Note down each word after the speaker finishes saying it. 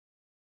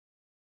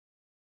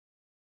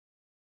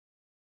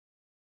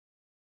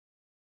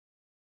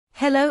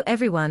Hello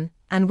everyone,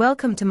 and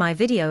welcome to my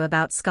video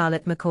about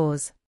Scarlet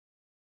Macaws.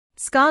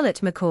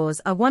 Scarlet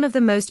macaws are one of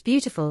the most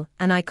beautiful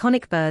and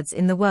iconic birds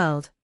in the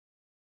world.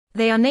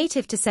 They are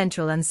native to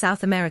Central and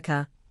South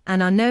America,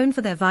 and are known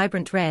for their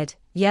vibrant red,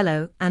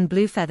 yellow, and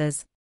blue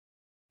feathers.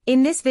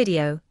 In this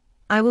video,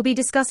 I will be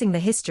discussing the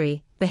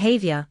history,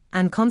 behavior,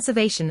 and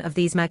conservation of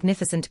these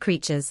magnificent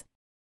creatures.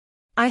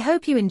 I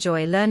hope you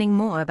enjoy learning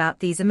more about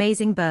these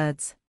amazing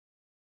birds.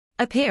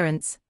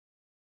 Appearance.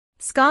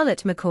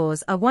 Scarlet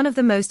macaws are one of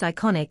the most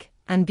iconic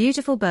and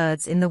beautiful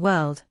birds in the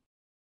world.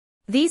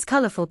 These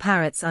colorful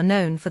parrots are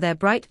known for their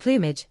bright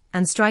plumage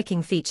and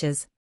striking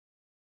features.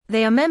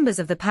 They are members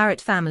of the parrot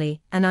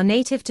family and are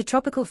native to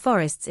tropical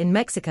forests in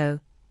Mexico,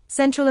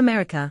 Central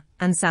America,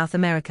 and South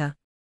America.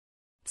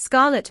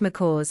 Scarlet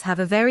macaws have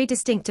a very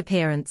distinct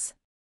appearance.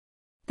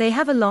 They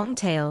have a long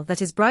tail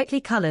that is brightly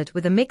colored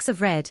with a mix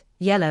of red,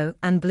 yellow,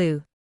 and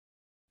blue.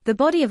 The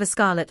body of a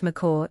scarlet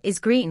macaw is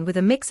green with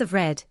a mix of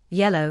red,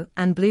 yellow,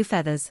 and blue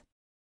feathers.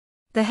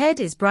 The head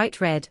is bright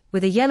red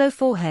with a yellow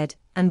forehead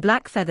and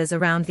black feathers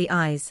around the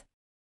eyes.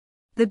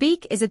 The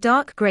beak is a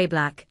dark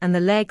gray-black and the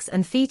legs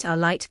and feet are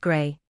light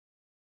gray.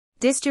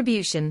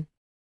 Distribution.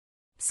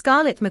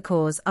 Scarlet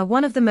macaws are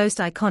one of the most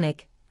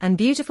iconic and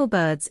beautiful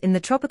birds in the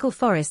tropical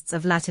forests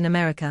of Latin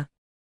America.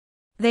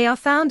 They are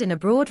found in a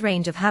broad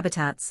range of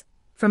habitats,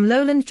 from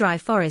lowland dry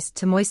forest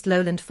to moist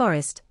lowland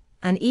forest,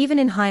 and even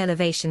in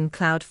high-elevation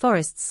cloud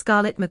forests.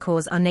 Scarlet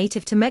macaws are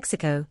native to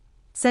Mexico,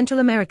 Central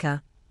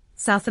America,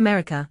 South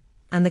America,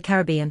 and the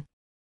Caribbean.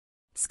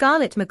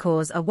 Scarlet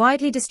macaws are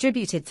widely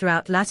distributed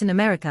throughout Latin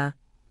America,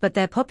 but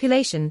their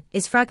population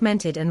is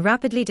fragmented and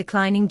rapidly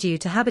declining due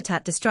to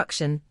habitat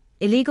destruction,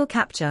 illegal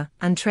capture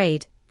and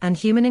trade, and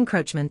human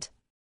encroachment.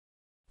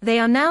 They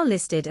are now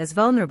listed as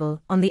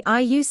vulnerable on the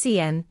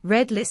IUCN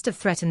Red List of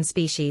Threatened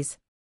Species.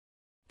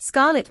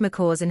 Scarlet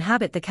macaws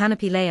inhabit the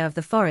canopy layer of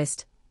the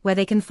forest, where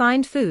they can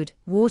find food,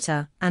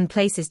 water, and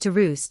places to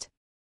roost.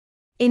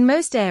 In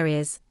most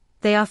areas,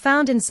 they are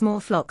found in small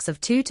flocks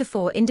of 2 to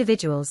 4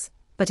 individuals,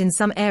 but in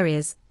some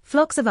areas,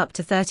 flocks of up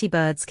to 30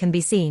 birds can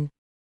be seen.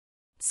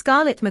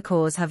 Scarlet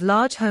macaws have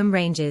large home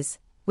ranges,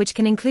 which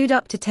can include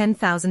up to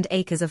 10,000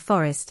 acres of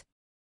forest.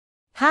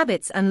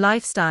 Habits and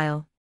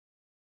lifestyle.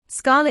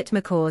 Scarlet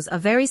macaws are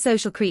very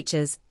social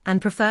creatures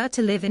and prefer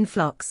to live in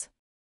flocks.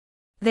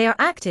 They are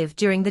active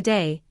during the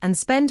day and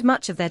spend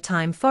much of their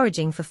time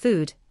foraging for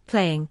food,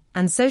 playing,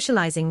 and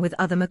socializing with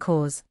other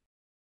macaws.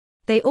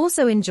 They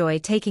also enjoy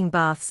taking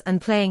baths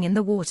and playing in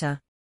the water.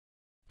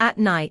 At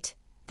night,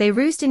 they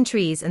roost in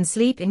trees and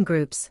sleep in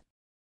groups.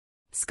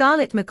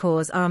 Scarlet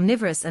macaws are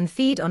omnivorous and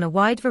feed on a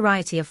wide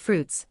variety of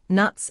fruits,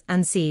 nuts,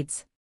 and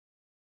seeds.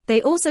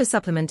 They also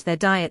supplement their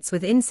diets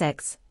with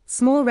insects,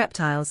 small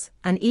reptiles,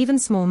 and even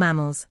small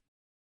mammals.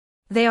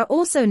 They are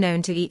also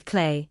known to eat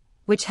clay,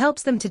 which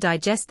helps them to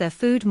digest their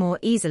food more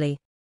easily.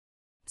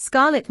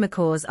 Scarlet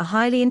macaws are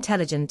highly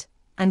intelligent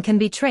and can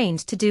be trained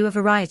to do a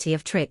variety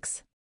of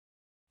tricks.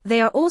 They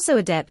are also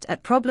adept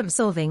at problem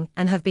solving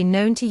and have been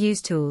known to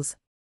use tools.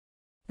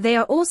 They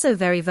are also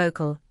very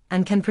vocal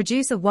and can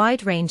produce a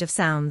wide range of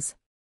sounds.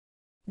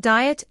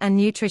 Diet and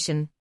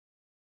nutrition.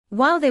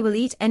 While they will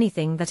eat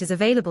anything that is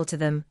available to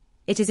them,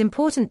 it is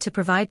important to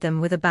provide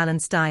them with a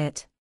balanced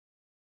diet.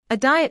 A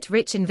diet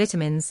rich in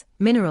vitamins,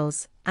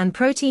 minerals, and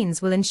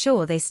proteins will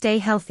ensure they stay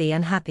healthy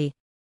and happy.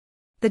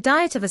 The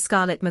diet of a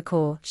scarlet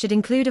macaw should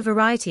include a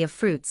variety of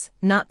fruits,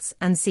 nuts,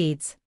 and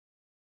seeds.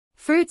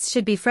 Fruits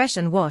should be fresh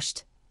and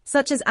washed,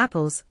 such as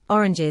apples,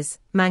 oranges,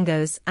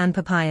 mangoes, and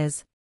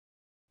papayas.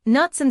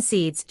 Nuts and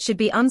seeds should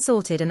be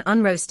unsalted and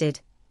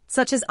unroasted,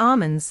 such as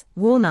almonds,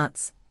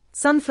 walnuts,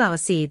 sunflower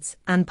seeds,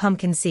 and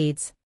pumpkin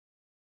seeds.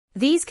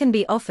 These can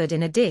be offered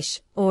in a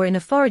dish or in a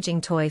foraging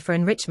toy for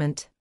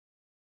enrichment.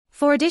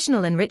 For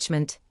additional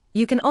enrichment,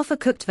 you can offer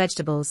cooked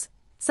vegetables,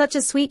 such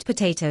as sweet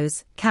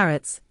potatoes,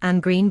 carrots,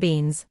 and green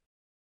beans.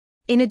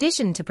 In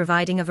addition to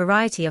providing a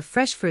variety of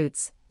fresh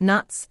fruits,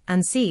 nuts,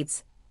 and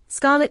seeds,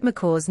 scarlet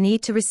macaws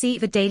need to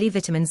receive a daily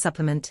vitamin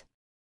supplement.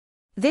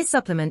 This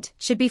supplement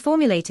should be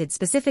formulated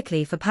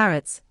specifically for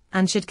parrots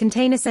and should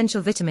contain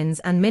essential vitamins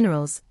and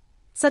minerals,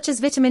 such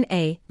as vitamin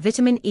A,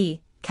 vitamin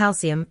E,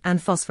 calcium,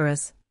 and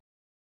phosphorus.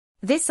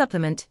 This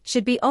supplement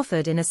should be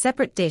offered in a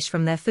separate dish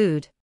from their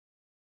food.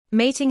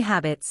 Mating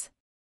habits.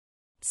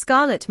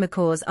 Scarlet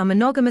macaws are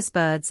monogamous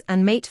birds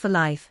and mate for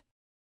life.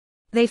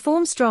 They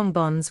form strong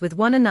bonds with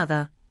one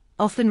another,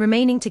 often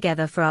remaining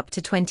together for up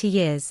to 20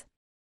 years.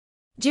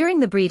 During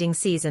the breeding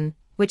season,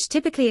 which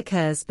typically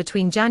occurs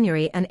between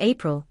January and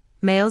April,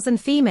 males and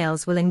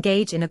females will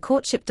engage in a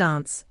courtship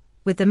dance,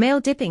 with the male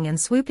dipping and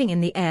swooping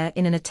in the air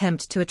in an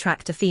attempt to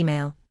attract a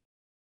female.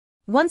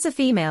 Once a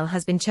female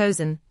has been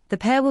chosen, the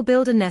pair will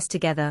build a nest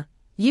together,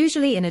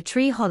 usually in a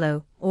tree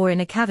hollow or in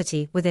a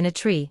cavity within a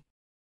tree.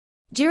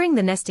 During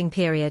the nesting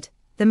period,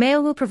 the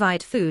male will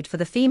provide food for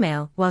the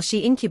female while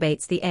she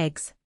incubates the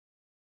eggs.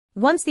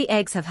 Once the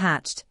eggs have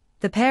hatched,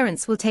 the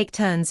parents will take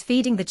turns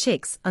feeding the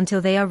chicks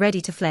until they are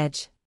ready to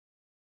fledge.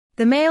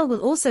 The male will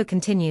also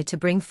continue to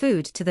bring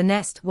food to the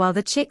nest while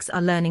the chicks are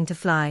learning to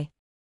fly.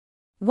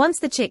 Once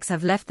the chicks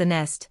have left the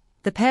nest,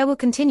 the pair will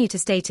continue to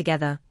stay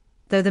together,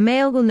 though the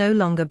male will no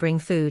longer bring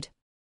food.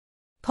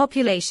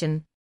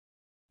 Population.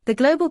 The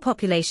global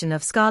population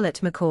of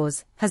Scarlet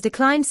Macaws has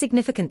declined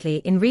significantly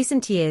in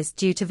recent years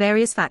due to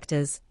various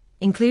factors,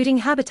 including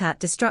habitat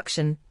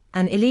destruction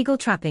and illegal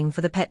trapping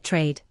for the pet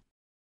trade.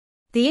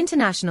 The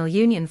International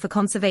Union for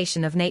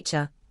Conservation of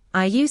Nature,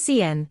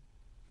 IUCN,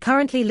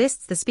 currently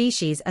lists the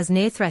species as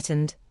near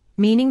threatened,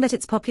 meaning that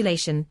its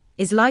population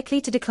is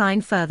likely to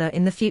decline further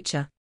in the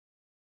future.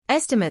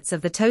 Estimates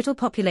of the total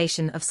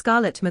population of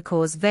Scarlet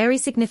Macaws vary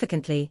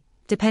significantly,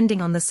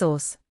 depending on the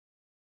source.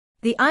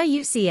 The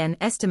IUCN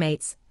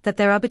estimates that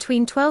there are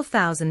between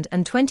 12,000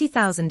 and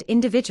 20,000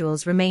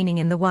 individuals remaining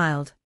in the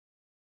wild.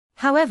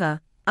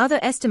 However, other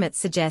estimates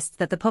suggest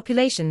that the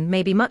population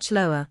may be much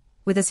lower,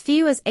 with as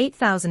few as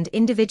 8,000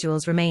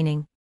 individuals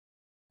remaining.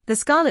 The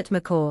Scarlet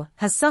Macaw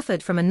has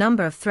suffered from a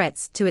number of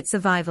threats to its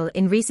survival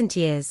in recent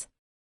years.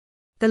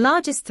 The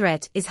largest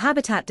threat is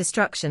habitat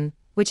destruction,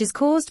 which is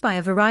caused by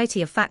a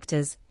variety of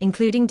factors,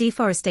 including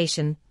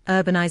deforestation,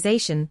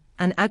 urbanization,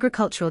 and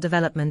agricultural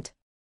development.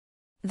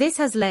 This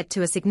has led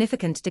to a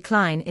significant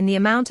decline in the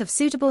amount of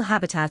suitable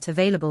habitat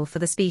available for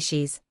the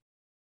species.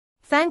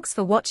 Thanks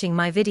for watching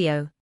my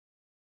video.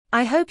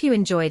 I hope you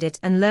enjoyed it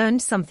and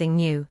learned something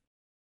new.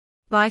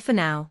 Bye for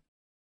now.